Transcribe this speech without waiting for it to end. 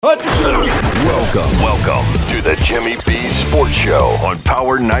Welcome to the Jimmy B Sports Show on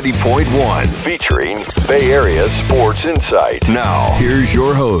Power 90.1, featuring Bay Area Sports Insight. Now, here's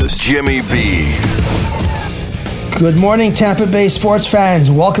your host, Jimmy B. Good morning, Tampa Bay sports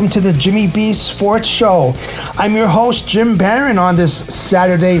fans. Welcome to the Jimmy B Sports Show. I'm your host, Jim Barron, on this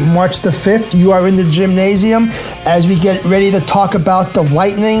Saturday, March the 5th. You are in the Jimnasium as we get ready to talk about the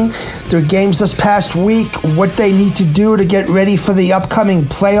Lightning, their games this past week, what they need to do to get ready for the upcoming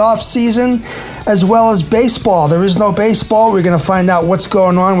playoff season, as well as baseball. There is no baseball. We're going to find out what's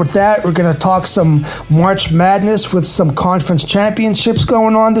going on with that. We're going to talk some March Madness with some conference championships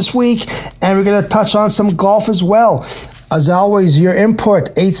going on this week, and we're going to touch on some golf as well. As always, your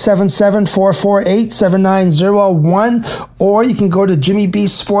input, 877-448-7901, or you can go to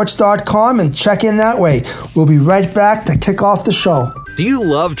jimmybsports.com and check in that way. We'll be right back to kick off the show. Do you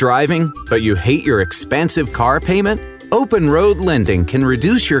love driving, but you hate your expensive car payment? Open Road Lending can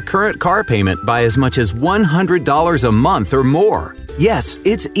reduce your current car payment by as much as $100 a month or more. Yes,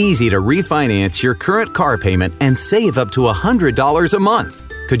 it's easy to refinance your current car payment and save up to $100 a month.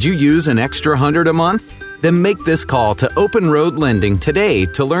 Could you use an extra $100 a month? Then make this call to Open Road Lending today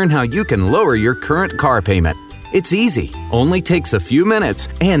to learn how you can lower your current car payment. It's easy, only takes a few minutes,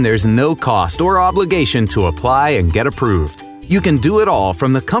 and there's no cost or obligation to apply and get approved. You can do it all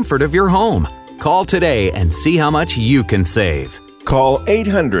from the comfort of your home. Call today and see how much you can save. Call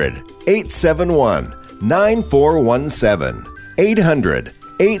 800-871-9417.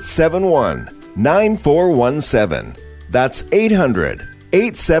 800-871-9417. That's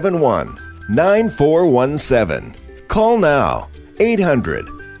 800-871-9417. Call now.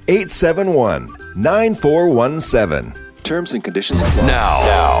 800-871-9417. Terms and conditions apply. Now,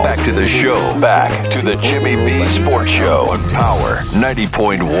 back to the show. Back to the Jimmy B Sports Show on Power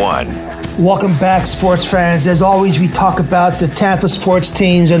 90.1. Welcome back, sports fans. As always, we talk about the Tampa sports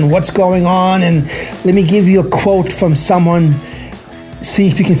teams and what's going on. And let me give you a quote from someone. See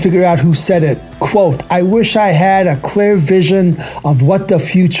if you can figure out who said it. Quote, "I wish I had a clear vision of what the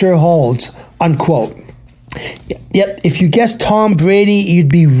future holds," unquote. Yep, if you guessed Tom Brady, you'd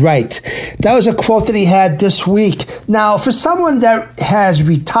be right. That was a quote that he had this week. Now, for someone that has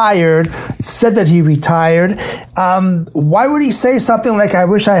retired, said that he retired, why would he say something like, "I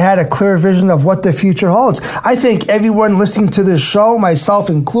wish I had a clear vision of what the future holds"? I think everyone listening to this show, myself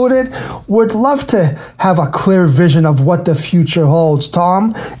included, would love to have a clear vision of what the future holds,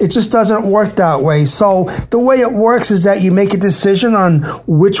 Tom. It just doesn't work that way. So the way it works is that you make a decision on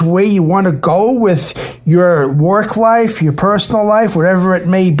which way you want to go with your work life, your personal life, whatever it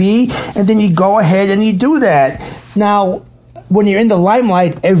may be, and then you go ahead and you do that. Now, when you're in the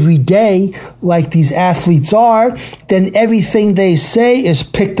limelight every day, like these athletes are, then everything they say is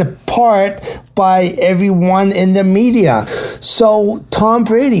picked apart by everyone in the media. So Tom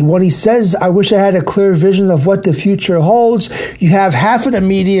Brady, when he says, "I wish I had a clear vision of what the future holds," you have half of the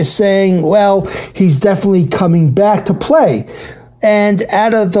media saying, well, he's definitely coming back to play. And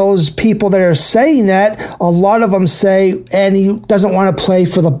out of those people that are saying that, a lot of them say, and he doesn't want to play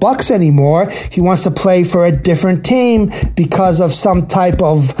for the Bucs anymore. He wants to play for a different team because of some type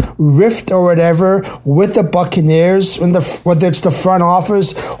of rift or whatever with the Buccaneers, whether it's the front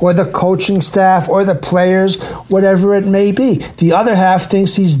office or the coaching staff or the players, whatever it may be. The other half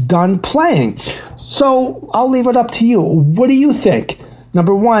thinks he's done playing. So I'll leave it up to you. What do you think?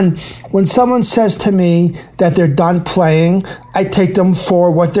 Number one, when someone says to me that they're done playing, I take them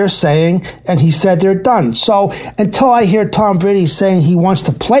for what they're saying, and he said they're done. So until I hear Tom Brady saying he wants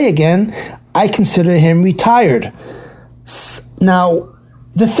to play again, I consider him retired. Now,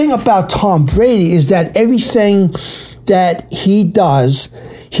 the thing about Tom Brady is that everything that he does,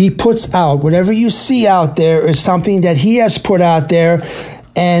 he puts out. Whatever you see out there is something that he has put out there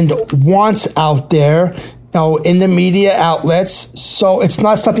and wants out there, in the media outlets. So it's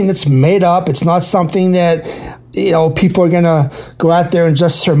not something that's made up. It's not something that, people are going to go out there and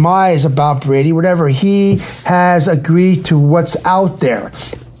just surmise about Brady. Whatever, he has agreed to what's out there.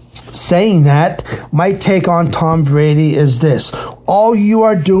 Saying that, my take on Tom Brady is this. All you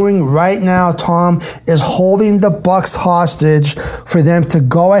are doing right now, Tom, is holding the Bucs hostage for them to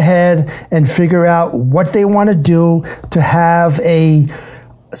go ahead and figure out what they want to do to have a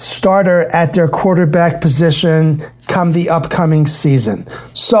starter at their quarterback position come the upcoming season.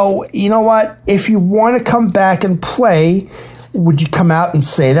 So, you know what? If you want to come back and play, would you come out and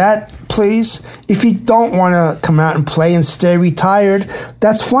say that? please. If you don't want to come out and play and stay retired,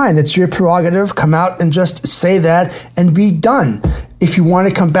 that's fine. That's your prerogative. Come out and just say that and be done. If you want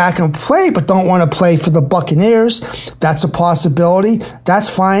to come back and play but don't want to play for the Buccaneers, that's a possibility. That's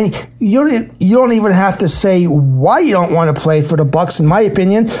fine. You don't even have to say why you don't want to play for the Bucs, in my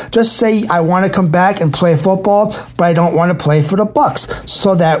opinion. Just say, I want to come back and play football, but I don't want to play for the Bucs,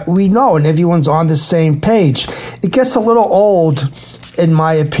 so that we know and everyone's on the same page. It gets a little old, in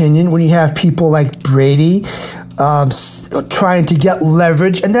my opinion, when you have people like Brady trying to get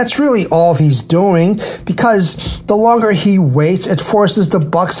leverage, and that's really all he's doing, because the longer he waits, it forces the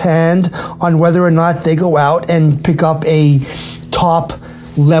Bucs' hand on whether or not they go out and pick up a top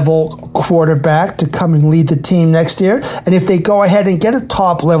level quarterback to come and lead the team next year. And if they go ahead and get a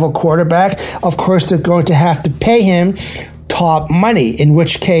top level quarterback, of course they're going to have to pay him top money, in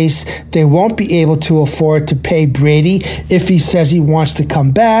which case they won't be able to afford to pay Brady if he says he wants to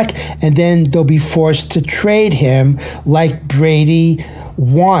come back, and then they'll be forced to trade him like Brady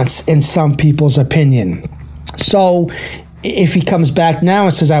wants, in some people's opinion. So if he comes back now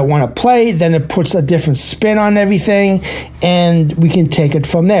and says, I want to play, then it puts a different spin on everything, and we can take it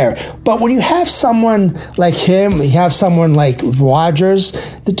from there. But when you have someone like him, you have someone like Rodgers,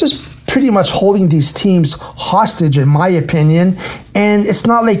 they're just pretty much holding these teams hostage, in my opinion. And it's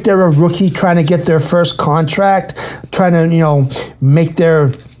not like they're a rookie trying to get their first contract, trying to, make their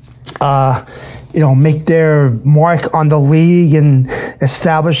make their mark on the league and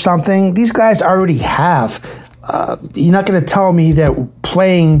establish something. These guys already have. You're not going to tell me that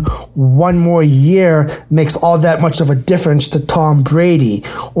playing one more year makes all that much of a difference to Tom Brady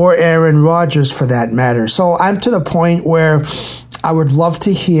or Aaron Rodgers, for that matter. So I'm to the point where I would love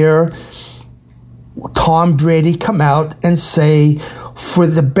to hear Tom Brady come out and say, for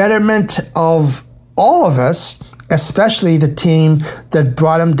the betterment of all of us, especially the team that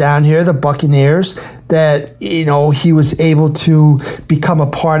brought him down here, the Buccaneers, that, he was able to become a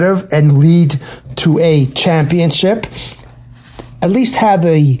part of and lead to a championship, at least have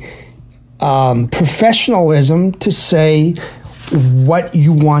the professionalism to say what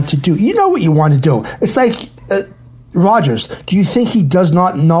you want to do. You know what you want to do. It's like Rodgers. Do you think he does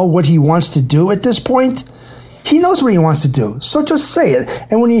not know what he wants to do at this point? He knows what he wants to do, so just say it.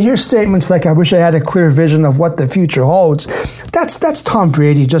 And when you hear statements like, I wish I had a clear vision of what the future holds, that's Tom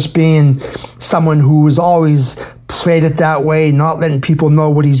Brady just being someone who has always played it that way, not letting people know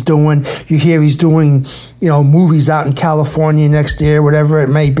what he's doing. You hear he's doing, movies out in California next year, whatever it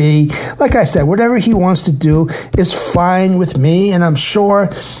may be. Like I said, whatever he wants to do is fine with me, and I'm sure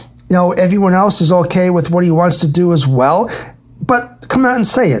everyone else is okay with what he wants to do as well, but come out and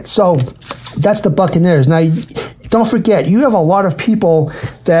say it. So that's the Buccaneers. Now, don't forget, you have a lot of people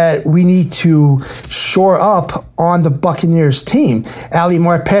that we need to shore up on the Buccaneers team. Ali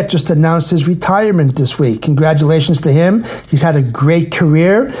Marpet just announced his retirement this week. Congratulations to him. He's had a great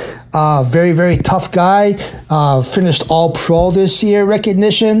career. Very, very tough guy. Finished All-Pro this year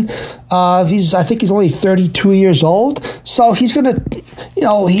recognition. I think he's only 32 years old. So he's going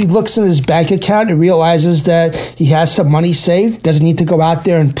to, he looks in his bank account and realizes that he has some money saved, doesn't need to go out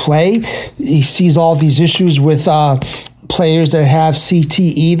there and play. He sees all these issues with players that have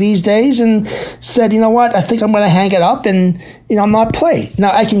CTE these days, and said, I think I'm going to hang it up and, not play.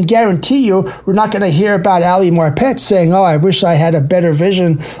 Now, I can guarantee you we're not going to hear about Ali Marpet saying, I wish I had a better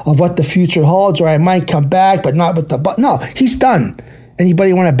vision of what the future holds, or I might come back, but not with the... No, he's done.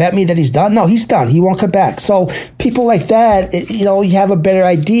 Anybody want to bet me that he's done? No, he's done. He won't come back. So people like that, you have a better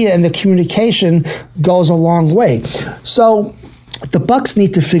idea, and the communication goes a long way. So the Bucs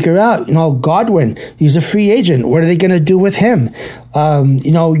need to figure out, Godwin, he's a free agent. What are they going to do with him?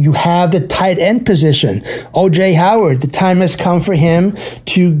 You have the tight end position. O.J. Howard, the time has come for him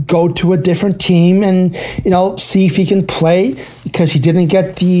to go to a different team and, see if he can play, because he didn't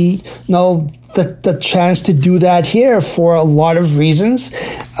get the chance to do that here for a lot of reasons.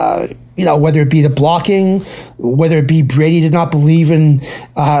 Whether it be the blocking, whether it be Brady did not believe in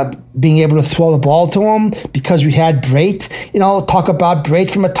being able to throw the ball to him because we had Brait. Talk about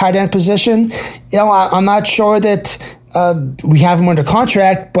Brait from a tight end position. I'm not sure that we have him under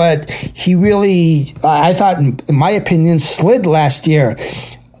contract, but he really, I thought, in my opinion, slid last year.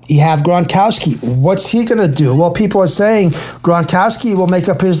 You have Gronkowski. What's he going to do? Well, people are saying Gronkowski will make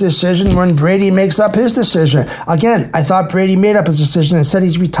up his decision when Brady makes up his decision. Again, I thought Brady made up his decision and said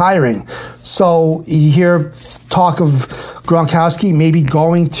he's retiring. So you hear talk of Gronkowski maybe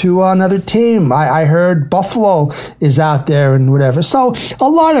going to another team. I heard Buffalo is out there and whatever. So a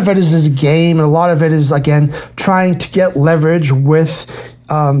lot of it is this game, and a lot of it is, again, trying to get leverage with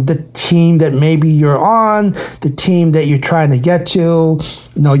the team that maybe you're on, the team that you're trying to get to.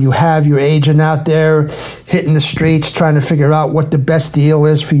 You have your agent out there hitting the streets trying to figure out what the best deal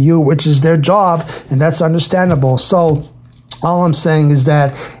is for you, which is their job, and that's understandable. So all I'm saying is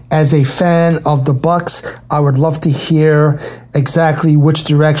that as a fan of the Bucks, I would love to hear exactly which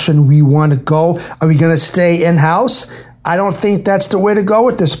direction we want to go. Are we going to stay in-house? I don't think that's the way to go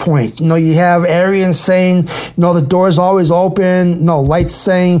at this point. You have Arians saying, the door's always open. Lights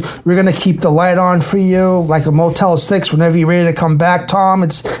saying, we're going to keep the light on for you, like a Motel 6 whenever you're ready to come back, Tom.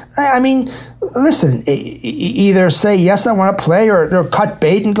 Listen, either say, yes, I want to play, or cut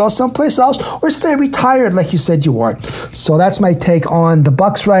bait and go someplace else, or stay retired like you said you were. So that's my take on the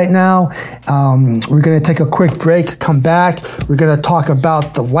Bucks right now. We're going to take a quick break, come back. We're going to talk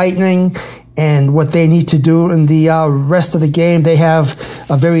about the Lightning and what they need to do in the rest of the game. They have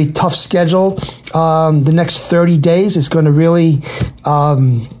a very tough schedule. The next 30 days is going to really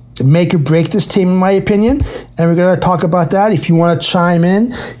make or break this team, in my opinion. And we're going to talk about that. If you want to chime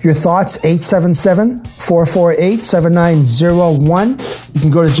in, your thoughts, 877-448-7901. You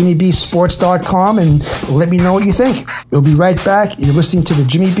can go to jimmybsports.com and let me know what you think. We'll be right back. You're listening to the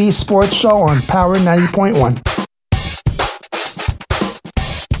Jimmy B Sports Show on Power 90.1.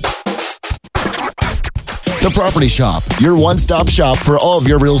 The Property Shop, your one-stop shop for all of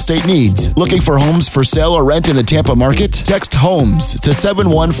your real estate needs. Looking for homes for sale or rent in the Tampa market? Text HOMES to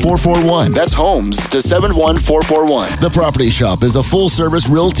 71441. That's HOMES to 71441. The Property Shop is a full-service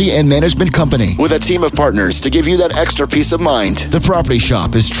realty and management company with a team of partners to give you that extra peace of mind. The Property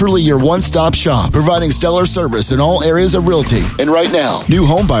Shop is truly your one-stop shop, providing stellar service in all areas of realty. And right now, new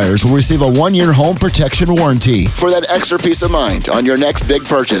home buyers will receive a 1-year home protection warranty for that extra peace of mind on your next big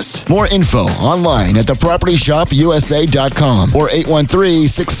purchase. More info online at thepropertyshopUSA.com or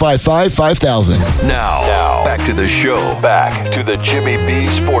 813-655-5000. Now, back to the show. Back to the Jimmy B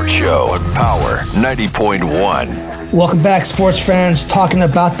Sports Show on Power 90.1. Welcome back, sports fans. Talking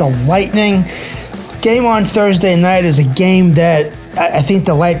about the Lightning. Game on Thursday night is a game that I think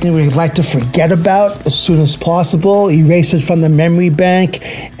the Lightning would like to forget about as soon as possible, erase it from the memory bank,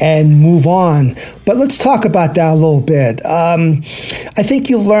 and move on. But let's talk about that a little bit. I think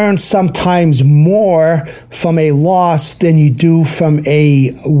you learn sometimes more from a loss than you do from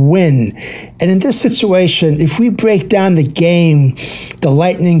a win. And in this situation, if we break down the game, the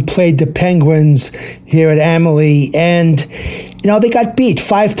Lightning played the Penguins here at Amalie, and they got beat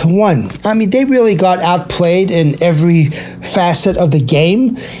 5-1. They really got outplayed in every facet of the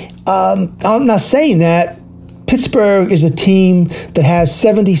game. I'm not saying that. Pittsburgh is a team that has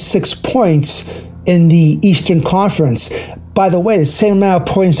 76 points in the Eastern Conference. By the way, the same amount of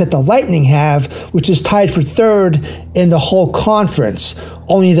points that the Lightning have, which is tied for third in the whole conference.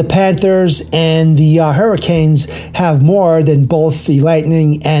 Only the Panthers and the Hurricanes have more than both the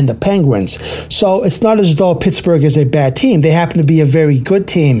Lightning and the Penguins. So it's not as though Pittsburgh is a bad team. They happen to be a very good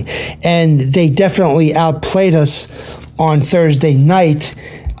team, and they definitely outplayed us on Thursday night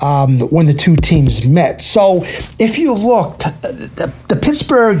when the two teams met. So if you looked, the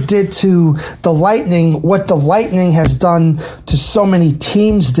Pittsburgh did to the Lightning what the Lightning has done to so many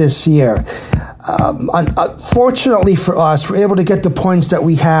teams this year. Unfortunately for us, we're able to get the points that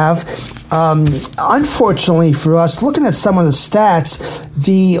we have. Unfortunately for us, looking at some of the stats,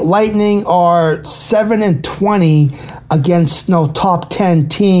 the Lightning are 7-20 against top 10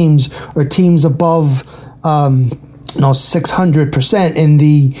 teams or teams above 600% in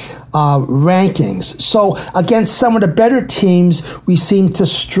the rankings. So against some of the better teams, we seem to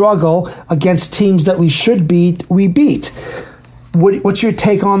struggle. Against teams that we should beat, we beat. What's your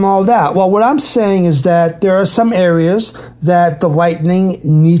take on all that? Well, what I'm saying is that there are some areas that the Lightning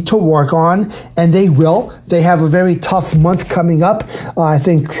need to work on, and they will. They have a very tough month coming up. I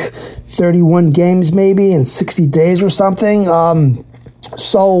think 31 games maybe in 60 days or something.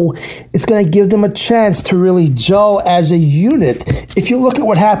 So it's going to give them a chance to really gel as a unit. If you look at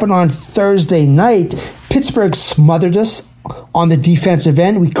what happened on Thursday night, Pittsburgh smothered us on the defensive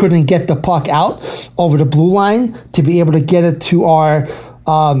end. We couldn't get the puck out over the blue line to be able to get it to our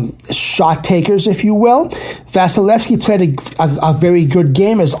shot takers, if you will. Vasilevsky played a very good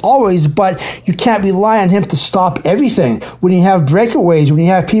game as always, but you can't rely on him to stop everything. When you have breakaways, when you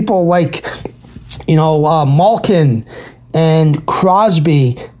have people like, Malkin and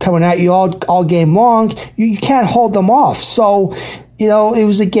Crosby coming at you all game long, you can't hold them off. So, it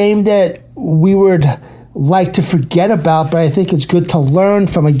was a game that we would like to forget about, but I think it's good to learn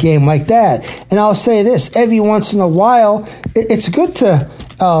from a game like that. And I'll say this, every once in a while, it's good to,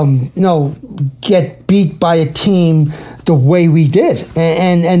 get beat by a team the the way we did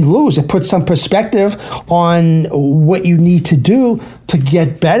and lose. It puts some perspective on what you need to do to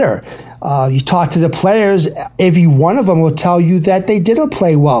get better. You talk to the players, every one of them will tell you that they didn't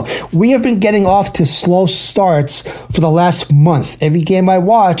play well. We have been getting off to slow starts for the last month. Every game I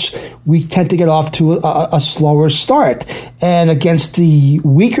watch, we tend to get off to a slower start. And against the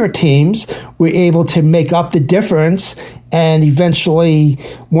weaker teams, we're able to make up the difference and eventually,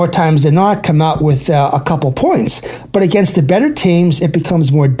 more times than not, come out with a couple points. But against the better teams, it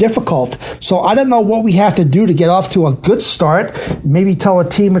becomes more difficult. So I don't know what we have to do to get off to a good start. Maybe tell a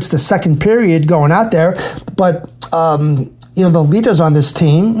team it's the second period going out there. But, the leaders on this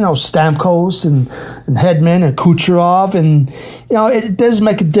team, Stamkos and Hedman and Kucherov, and, it does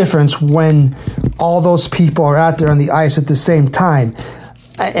make a difference when all those people are out there on the ice at the same time.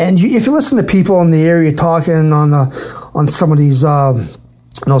 And if you listen to people in the area talking on some of these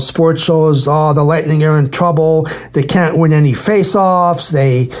sports shows, the Lightning are in trouble. They can't win any face-offs.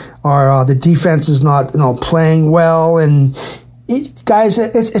 They are the defense is not playing well. And guys,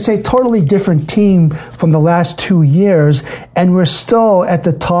 it's a totally different team from the last 2 years, and we're still at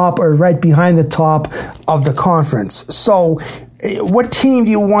the top or right behind the top of the conference. So what team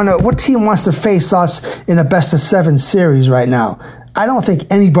wants to face us in a best-of-7 series right now? I don't think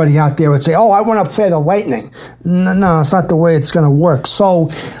anybody out there would say, I want to play the Lightning. No, it's not the way it's going to work.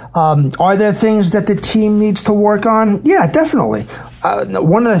 So are there things that the team needs to work on? Yeah, definitely.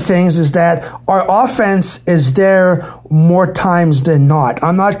 One of the things is that our offense is there more times than not.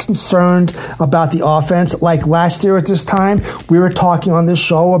 I'm not concerned about the offense. Like last year at this time, we were talking on this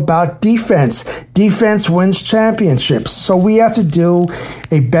show about defense. Defense wins championships. So we have to do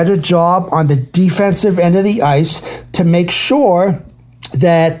a better job on the defensive end of the ice to make sure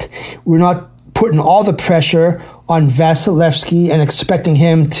that we're not putting all the pressure on Vasilevsky and expecting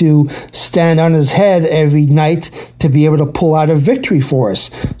him to stand on his head every night to be able to pull out a victory for us.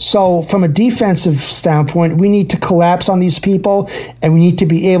 So from a defensive standpoint, we need to collapse on these people, and we need to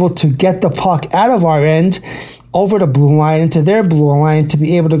be able to get the puck out of our end over the blue line into their blue line to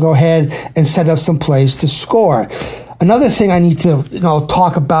be able to go ahead and set up some plays to score. Another thing I need to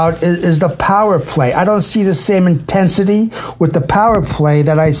talk about is the power play. I don't see the same intensity with the power play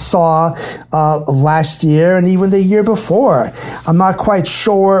that I saw last year and even the year before. I'm not quite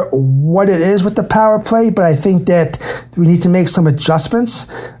sure what it is with the power play, but I think that we need to make some adjustments.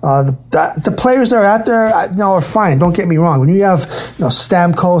 The players that are out there are fine. Don't get me wrong. When you have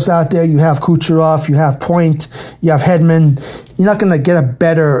Stamkos out there, you have Kucherov, you have Point, you have Hedman, you're not going to get a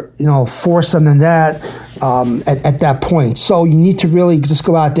better foursome than that at that point. So you need to really just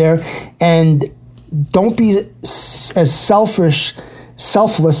go out there and don't be as selfless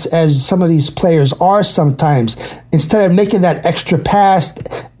as some of these players are sometimes. Instead of making that extra pass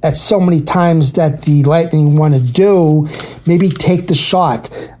at so many times that the Lightning want to do, maybe take the shot.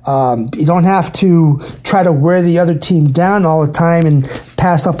 You don't have to try to wear the other team down all the time and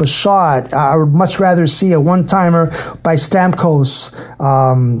pass up a shot. I would much rather see a one-timer by Stamkos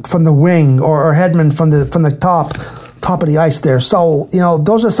from the wing or Hedman from the top of the ice there. So,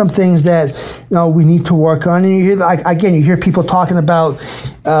 those are some things that, we need to work on. And you hear people talking about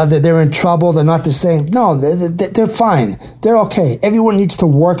that they're in trouble, they're not the same. No, they're fine. They're okay. Everyone needs to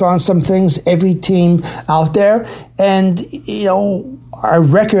work on some things, every team out there. And, our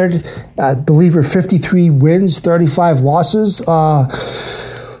record, I believe, are 53 wins, 35 losses,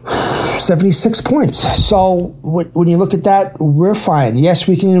 76 points. So when you look at that, we're fine. Yes,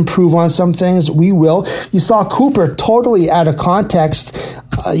 we can improve on some things. We will. You saw Cooper totally out of context.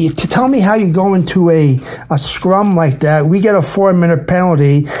 Tell me how you go into a scrum like that. We get a 4-minute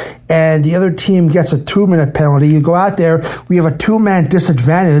penalty and the other team gets a 2-minute penalty. You go out there, we have a 2-man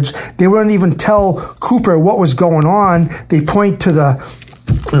disadvantage. They wouldn't even tell Cooper what was going on. They point to the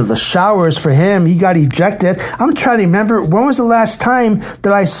showers for him. He got ejected. I'm trying to remember, when was the last time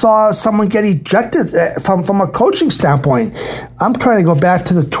that I saw someone get ejected from a coaching standpoint? I'm trying to go back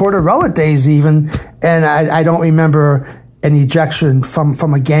to the Tortorella days even, and I don't remember an ejection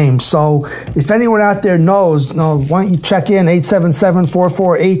from a game. So if anyone out there knows, why don't you check in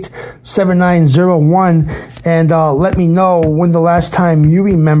 877-448-7901 and let me know when the last time you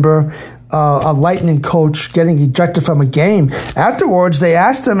remember a Lightning coach getting ejected from a game. Afterwards, they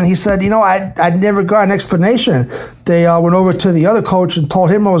asked him, and he said, I never got an explanation. They went over to the other coach and told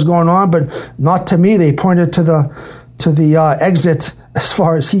him what was going on, but not to me. They pointed to the exit as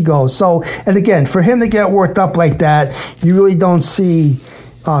far as he goes. So, and again, for him to get worked up like that, you really don't see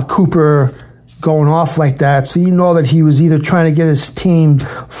Cooper going off like that. So you know that he was either trying to get his team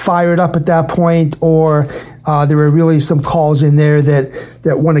fired up at that point, or there were really some calls in there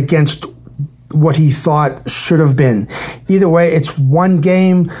that went against what he thought should have been. Either way, it's one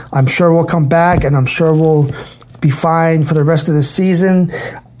game. I'm sure we'll come back, and I'm sure we'll be fine for the rest of the season.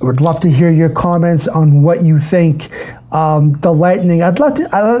 I would love to hear your comments on what you think. The Lightning, I'd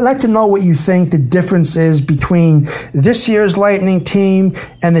like to know what you think the difference is between this year's Lightning team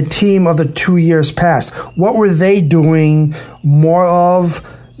and the team of the 2 years past. What were they doing more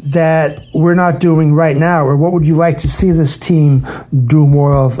of that we're not doing right now, or what would you like to see this team do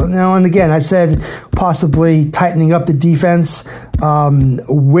more of? Now, and again, I said possibly tightening up the defense,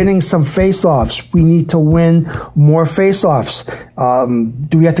 winning some face-offs. We need to win more face-offs.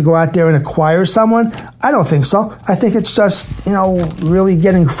 Do we have to go out there and acquire someone? I don't think so. I think it's just, really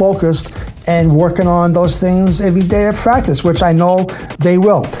getting focused and working on those things every day at practice, which I know they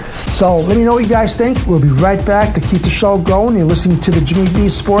will. So let me know what you guys think. We'll be right back to keep the show going. You're listening to the Jimmy B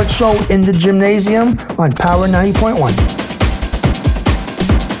Sports Show in the Jimnasium on Power 90.1.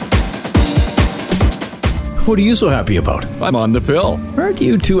 What are you so happy about? I'm on the pill. Aren't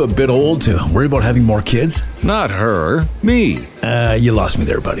you two a bit old to worry about having more kids? Not her, me. You lost me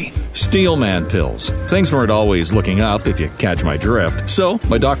there, buddy. Steelman pills. Things weren't always looking up, if you catch my drift. So,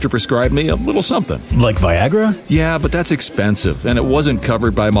 my doctor prescribed me a little something. Like Viagra? Yeah, but that's expensive, and it wasn't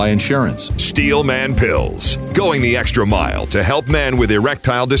covered by my insurance. Steelman pills. Going the extra mile to help men with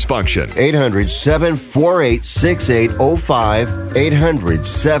erectile dysfunction. 800-748-6805.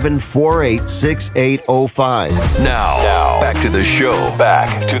 800-748-6805. Now, back to the show.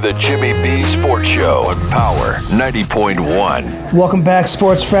 Back to the Jimmy B Sports Show on Power 90.1. Welcome back,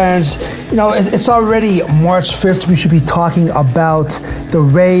 sports fans. It's already March 5th. We should be talking about the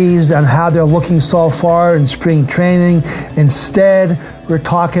Rays and how they're looking so far in spring training. Instead, we're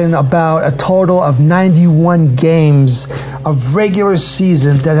talking about a total of 91 games of regular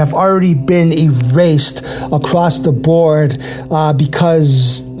season that have already been erased across the board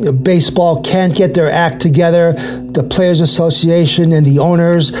because baseball can't get their act together. The Players Association and the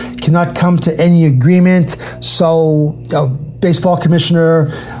owners cannot come to any agreement. So Baseball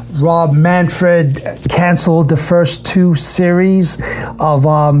Commissioner Rob Manfred canceled the first two series of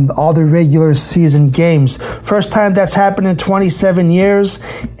all the regular season games. First time that's happened in 27 years.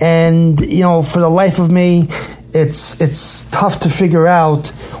 And, for the life of me, it's tough to figure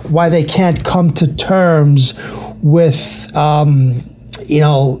out why they can't come to terms with,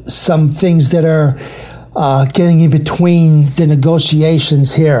 some things that are getting in between the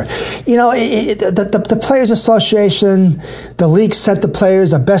negotiations here. The Players Association, the league sent the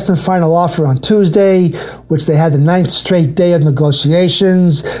players a best and final offer on Tuesday, which they had the 9th straight day of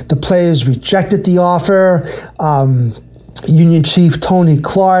negotiations. The players rejected the offer. Union Chief Tony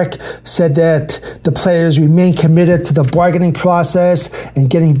Clark said that the players remain committed to the bargaining process and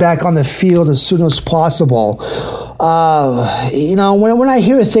getting back on the field as soon as possible. When I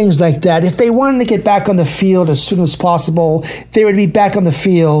hear things like that, if they wanted to get back on the field as soon as possible, they would be back on the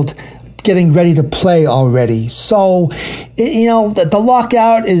field getting ready to play already. So, the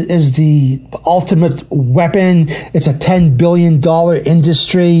lockout is the ultimate weapon. It's a $10 billion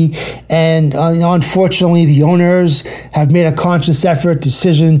industry. And, unfortunately, the owners have made a conscious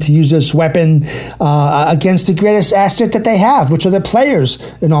decision to use this weapon against the greatest asset that they have, which are the players,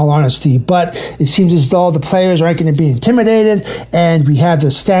 in all honesty. But it seems as though the players aren't going to be intimidated, and we have the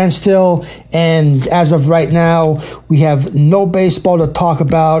standstill. And as of right now, we have no baseball to talk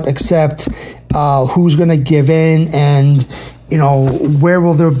about except who's going to give in and, where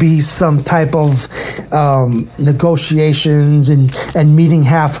will there be some type of negotiations and meeting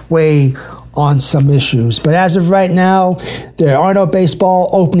halfway on some issues. But as of right now, there are no baseball.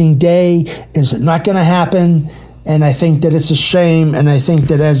 Opening day is not going to happen. And I think that it's a shame. And I think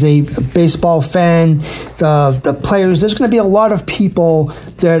that as a baseball fan, the players, there's going to be a lot of people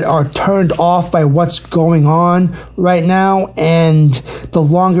that are turned off by what's going on right now. And the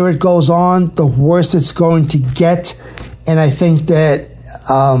longer it goes on, the worse it's going to get. And I think that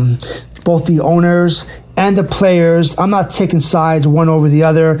both the owners and the players, I'm not taking sides one over the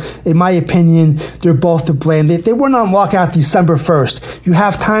other. In my opinion, they're both to blame. They went on lockout December 1st. You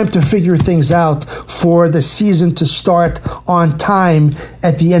have time to figure things out for the season to start on time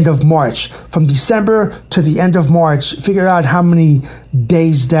at the end of March. From December to the end of March, figure out how many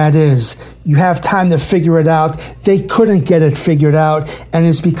days that is. You have time to figure it out. They couldn't get it figured out, and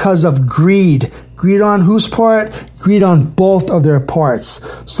it's because of greed. Greed on whose part? Greed on both of their parts.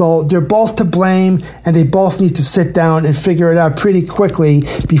 So they're both to blame, and they both need to sit down and figure it out pretty quickly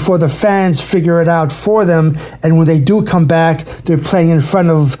before the fans figure it out for them. And when they do come back, they're playing in front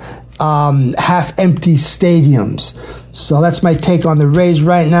of half-empty stadiums. So that's my take on the Rays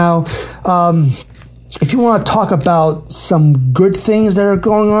right now. if you want to talk about some good things that are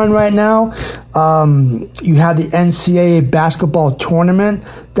going on right now, you have the NCAA basketball tournament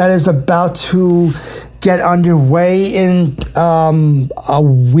that is about to get underway in a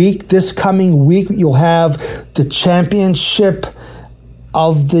week. This coming week, you'll have the championship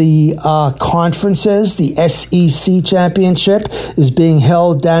of the conferences. The SEC championship is being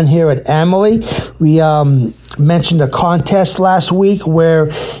held down here at Amalie. We mentioned a contest last week where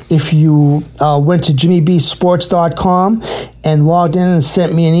if you went to jimmybsports.com and logged in and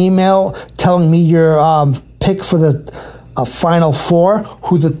sent me an email telling me your pick for the Final Four,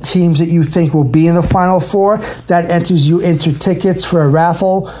 who the teams that you think will be in the Final Four, that enters you into tickets for a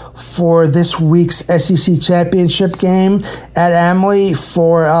raffle for this week's SEC championship game at Amalie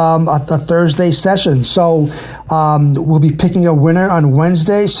for a Thursday session. So we'll be picking a winner on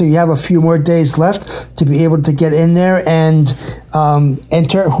Wednesday, so you have a few more days left to be able to get in there and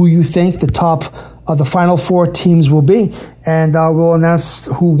enter who you think the top of the Final Four teams will be, and we'll announce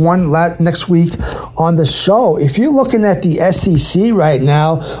who won next week on the show. If you're looking at the SEC right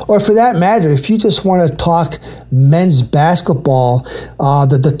now, or for that matter, if you just want to talk men's basketball,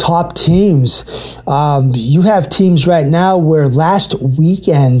 the top teams, you have teams right now where last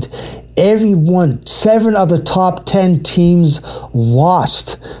weekend, 7 of the top 10 teams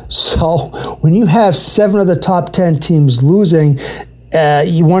lost. So when you have 7 of the top 10 teams losing,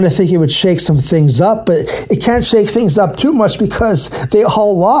 you want to think it would shake some things up, but it can't shake things up too much because they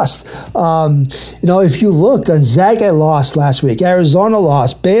all lost. If you look, Gonzaga lost last week, Arizona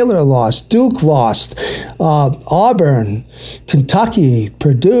lost, Baylor lost, Duke lost, Auburn, Kentucky,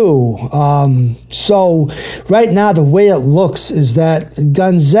 Purdue. So right now, the way it looks is that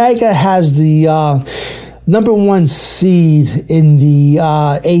Gonzaga has the number 1 seed in the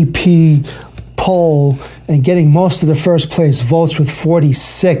AP poll and getting most of the first place votes with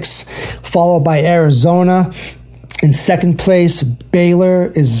 46, followed by Arizona. In second place, Baylor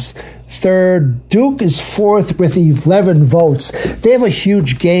is third. Duke is fourth with 11 votes. They have a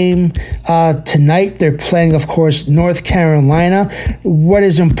huge game tonight. They're playing, of course, North Carolina. What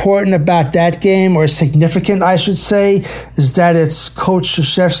is important about that game, or significant, I should say, is that it's Coach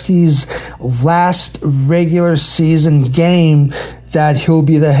Krzyzewski's last regular season game that he'll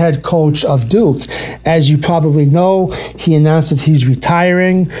be the head coach of Duke. As you probably know, he announced that he's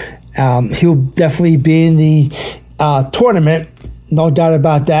retiring. He'll definitely be in the tournament. No doubt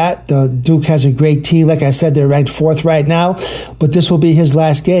about that. Duke has a great team. Like I said, they're ranked 4th right now, but this will be his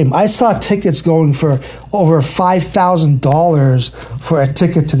last game. I saw tickets going for over $5,000 for a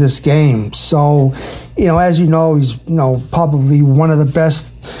ticket to this game. So, as you know, he's probably one of the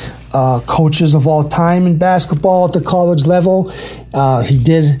best coaches of all time in basketball at the college level. He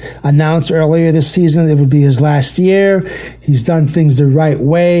did announce earlier this season it would be his last year. He's done things the right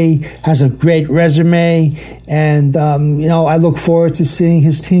way, has a great resume, and I look forward to seeing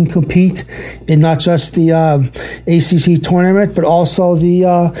his team compete in not just the ACC tournament, but also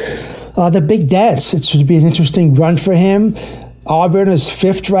the Big Dance. It should be an interesting run for him. Auburn is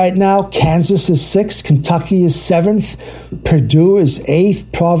 5th right now. Kansas is 6th. Kentucky is 7th. Purdue is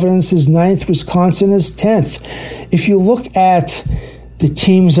 8th. Providence is 9th. Wisconsin is 10th. If you look at the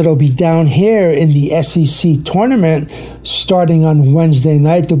teams that will be down here in the SEC tournament starting on Wednesday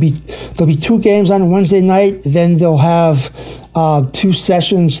night, there'll be 2 games on Wednesday night. Then they'll have 2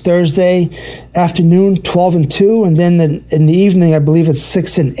 sessions Thursday afternoon, 12 and 2, and then in the evening, I believe it's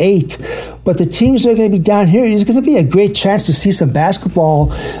 6 and 8. But the teams that are going to be down here, it's going to be a great chance to see some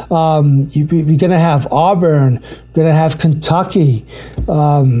basketball. You're going to have Auburn, you're going to have Kentucky,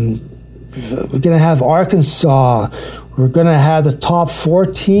 we're going to have Arkansas, we're going to have the top 4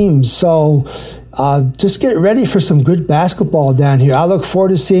 teams. So just get ready for some good basketball down here. I look forward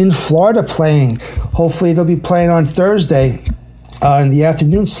to seeing Florida playing. Hopefully they'll be playing on Thursday in the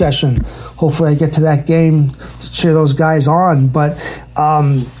afternoon session. Hopefully I get to that game to cheer those guys on. But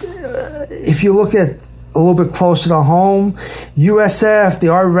if you look at a little bit closer to home, USF, they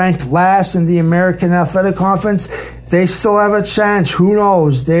are ranked last in the American Athletic Conference. They still have a chance. Who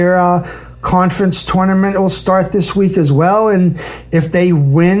knows? Their conference tournament will start this week as well, and if they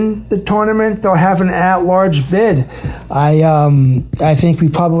win the tournament, they'll have an at-large bid. I think we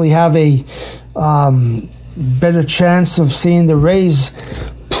probably have a better chance of seeing the Rays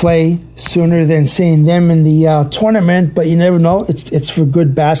play sooner than seeing them in the tournament, but you never know. It's for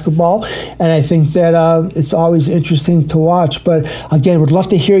good basketball, and I think that it's always interesting to watch. But again, would love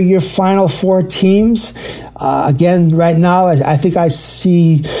to hear your Final Four teams. Again, right now, I think I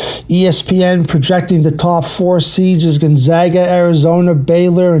see ESPN projecting the top 4 seeds as Gonzaga, Arizona,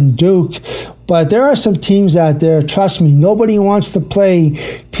 Baylor, and Duke. But there are some teams out there, trust me, nobody wants to play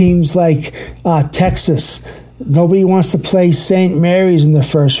teams like Texas. Nobody wants to play St. Mary's in the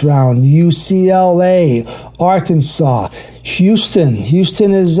first round, UCLA, Arkansas, Houston.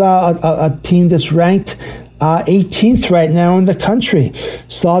 Houston is a team that's ranked 18th right now in the country.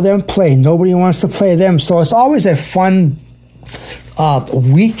 Saw them play. Nobody wants to play them. So it's always a fun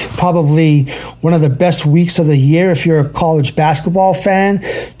week, probably one of the best weeks of the year if you're a college basketball fan,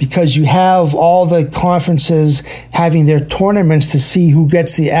 because you have all the conferences having their tournaments to see who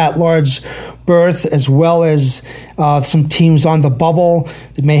gets the at-large berth, as well as some teams on the bubble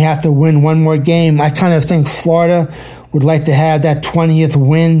that may have to win one more game. I kind of think Florida would like to have that 20th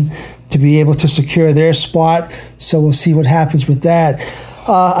win to be able to secure their spot, so we'll see what happens with that.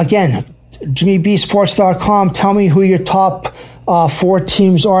 Again, JimmyBSports.com, tell me who your top 4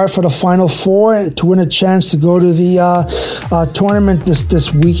 teams are for the Final Four to win a chance to go to the tournament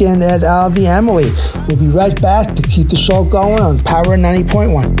this weekend at the Emily. We'll be right back to keep the show going on Power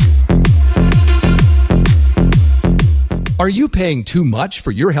 90.1. Are you paying too much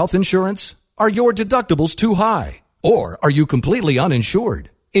for your health insurance? Are your deductibles too high? Or are you completely uninsured?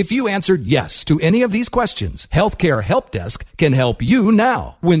 If you answered yes to any of these questions, Healthcare Help Desk can help you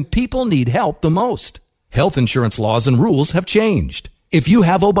now when people need help the most. Health insurance laws and rules have changed. If you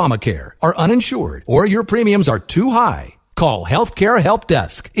have Obamacare, are uninsured, or your premiums are too high, call Healthcare Help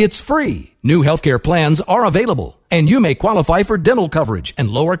Desk. It's free. New healthcare plans are available, and you may qualify for dental coverage and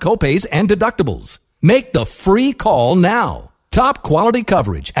lower copays and deductibles. Make the free call now. Top quality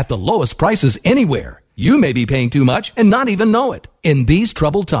coverage at the lowest prices anywhere. You may be paying too much and not even know it. In these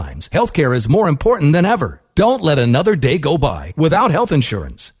troubled times, healthcare is more important than ever. Don't let another day go by without health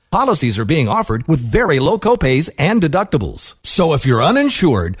insurance. Policies are being offered with very low copays and deductibles. So if you're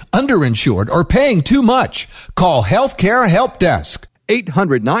uninsured, underinsured, or paying too much, call Healthcare Help Desk.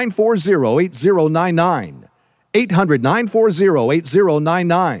 800-940-8099.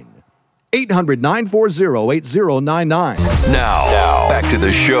 800-940-8099. 800-940-8099. Now, back to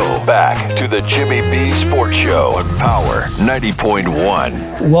the show. Back to the Jimmy B Sports Show on Power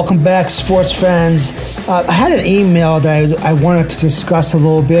 90.1. Welcome back, sports fans. I had an email that I wanted to discuss a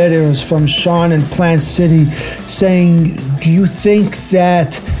little bit. It was from Sean in Plant City saying, do you think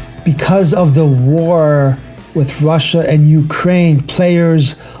that because of the war with Russia and Ukraine,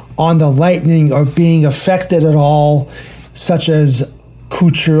 players on the Lightning are being affected at all, such as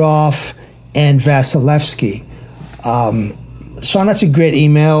Kucherov and Vasilevsky? Sean, that's a great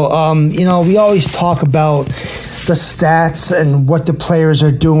email. We always talk about the stats and what the players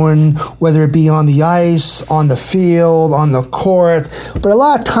are doing, whether it be on the ice, on the field, on the court. But a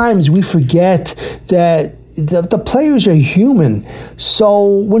lot of times we forget that the players are human. So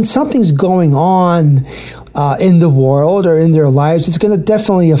when something's going on in the world or in their lives, it's going to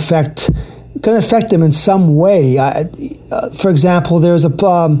definitely affect them in some way. For example, there's a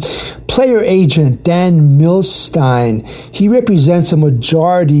player agent, Dan Milstein. He represents a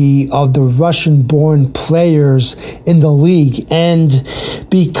majority of the Russian-born players in the league. And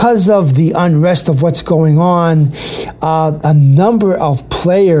because of the unrest of what's going on, a number of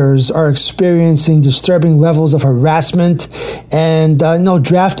players are experiencing disturbing levels of harassment. And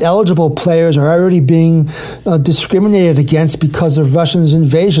draft-eligible players are already being discriminated against because of Russia's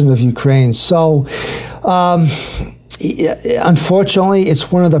invasion of Ukraine. So, unfortunately,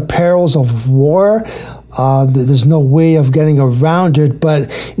 it's one of the perils of war. There's no way of getting around it. But,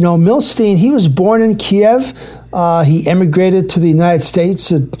 Milstein, he was born in Kiev. He emigrated to the United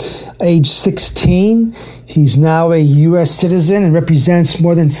States at age 16. He's now a U.S. citizen and represents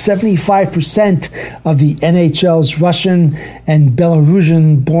more than 75% of the NHL's Russian and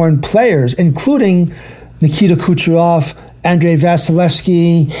Belarusian-born players, including Nikita Kucherov, Andrei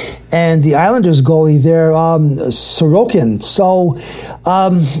Vasilevsky, and the Islanders goalie there, Sorokin. So,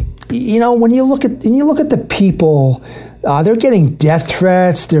 when you look at the people, they're getting death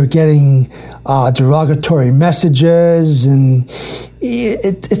threats, they're getting derogatory messages, and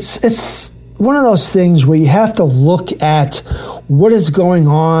it's one of those things where you have to look at what is going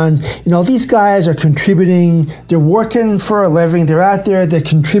on. These guys are contributing, they're working for a living, they're out there, they're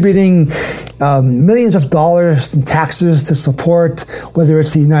contributing millions of dollars in taxes to support, whether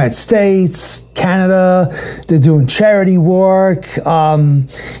it's the United States, Canada, they're doing charity work.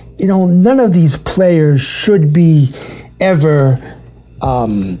 None of these players should be ever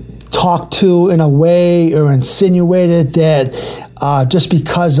talked to in a way or insinuated that just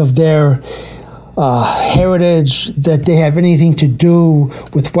because of their heritage that they have anything to do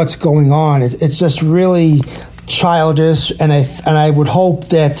with what's going on. It's just really childish, and I would hope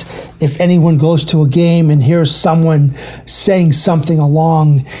that if anyone goes to a game and hears someone saying something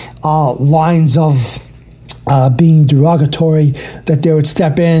along lines of being derogatory, that they would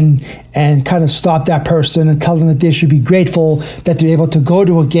step in and kind of stop that person and tell them that they should be grateful that they're able to go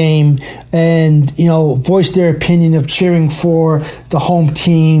to a game and, voice their opinion of cheering for the home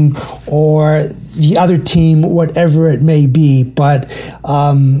team or the other team, whatever it may be. But,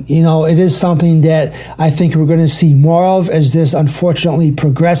 it is something that I think we're going to see more of as this unfortunately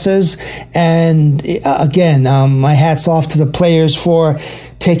progresses. And again, my hat's off to the players for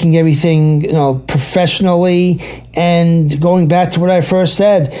taking everything, professionally, and going back to what I first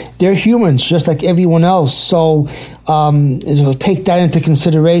said, they're humans just like everyone else. So, take that into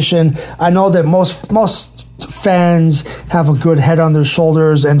consideration. I know that most fans have a good head on their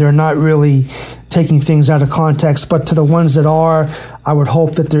shoulders and they're not really taking things out of context, but to the ones that are, I would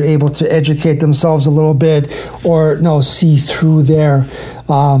hope that they're able to educate themselves a little bit or see through their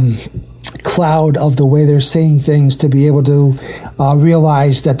cloud of the way they're saying things to be able to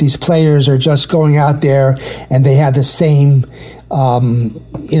realize that these players are just going out there and they have the same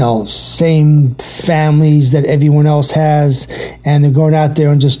same families that everyone else has, and they're going out there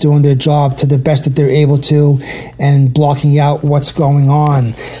and just doing their job to the best that they're able to and blocking out what's going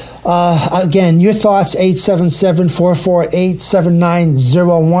on. Again, your thoughts,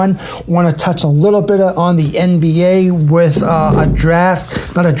 877-448-7901. Want to touch a little bit on the NBA with a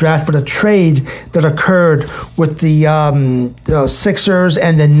trade that occurred with the Sixers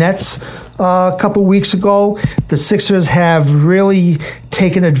and the Nets a couple weeks ago. The Sixers have really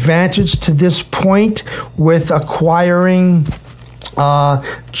taken advantage to this point with acquiring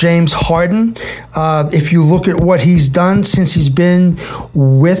James Harden. If you look at what he's done since he's been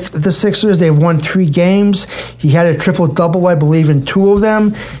with the Sixers, they've won 3 games. He had a triple-double, I believe, in 2 of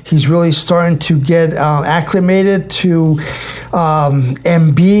them. He's really starting to get acclimated to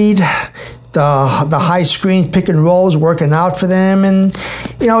Embiid. The high screen pick and roll is working out for them. And,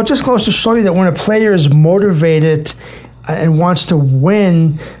 it just goes to show you that when a player is motivated and wants to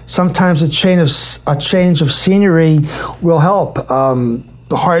win, sometimes a change of scenery will help.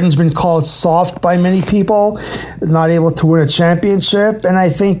 Harden's been called soft by many people, not able to win a championship, and I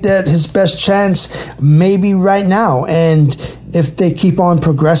think that his best chance may be right now. And if they keep on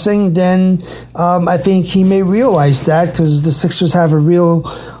progressing, then I think he may realize that, because the Sixers have a real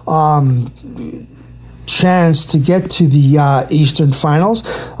chance to get to the Eastern Finals.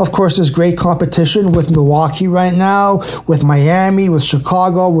 Of course, there's great competition with Milwaukee right now, with Miami, with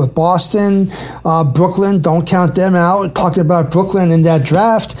Chicago, with Boston, Brooklyn. Don't count them out. Talking about Brooklyn in that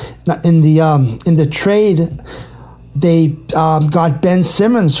draft, in the trade, they got Ben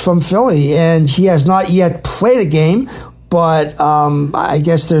Simmons from Philly, and he has not yet played a game, but I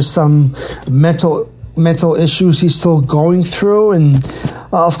guess there's some mental issues he's still going through. And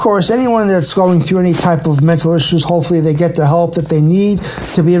of course, anyone that's going through any type of mental issues, hopefully they get the help that they need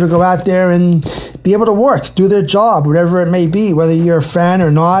to be able to go out there and be able to work, do their job, whatever it may be, whether you're a fan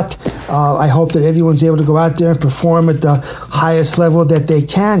or not. I hope that everyone's able to go out there and perform at the highest level that they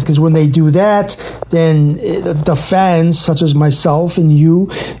can, because when they do that, then the fans, such as myself and you,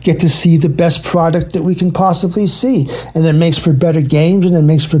 get to see the best product that we can possibly see. And that makes for better games, and it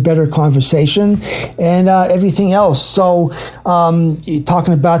makes for better conversation and everything else. So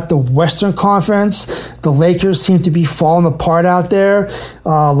talking about the Western Conference, the Lakers seem to be falling apart out there.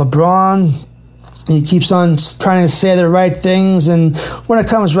 LeBron, he keeps on trying to say the right things, and when it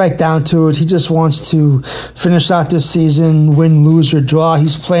comes right down to it, he just wants to finish out this season, win, lose, or draw.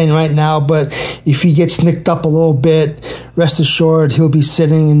 He's playing right now, but if he gets nicked up a little bit, rest assured he'll be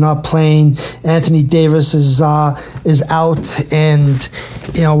sitting and not playing. Anthony Davis is out, and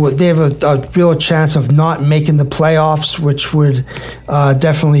they have a real chance of not making the playoffs, which would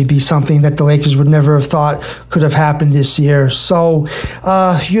definitely be something that the Lakers would never have thought could have happened this year. So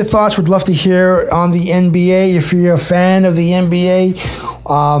your thoughts, would love to hear on the NBA. If you're a fan of the NBA,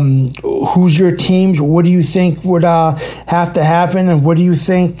 who's your teams? What do you think would have to happen, and what do you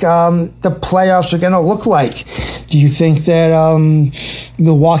think the playoffs are going to look like? Do you think that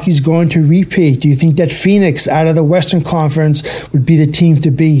Milwaukee's going to repeat? Do you think that Phoenix, out of the Western Conference, would be the team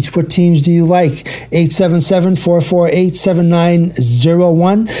to beat? What teams do you like?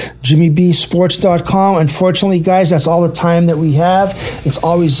 877-448-7901, JimmyBSports.com. Unfortunately, guys, that's all the time that we have. It's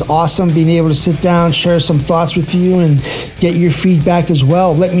always awesome being able to sit down, share some thoughts with you, and get your feedback as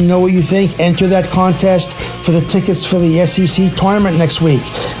well. Let me know what you think. Enter that contest for the tickets for the SEC tournament next week.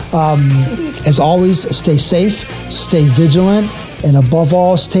 As always, stay safe, stay vigilant, and above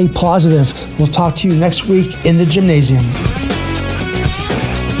all, stay positive. We'll talk to you next week in the Jimnasium.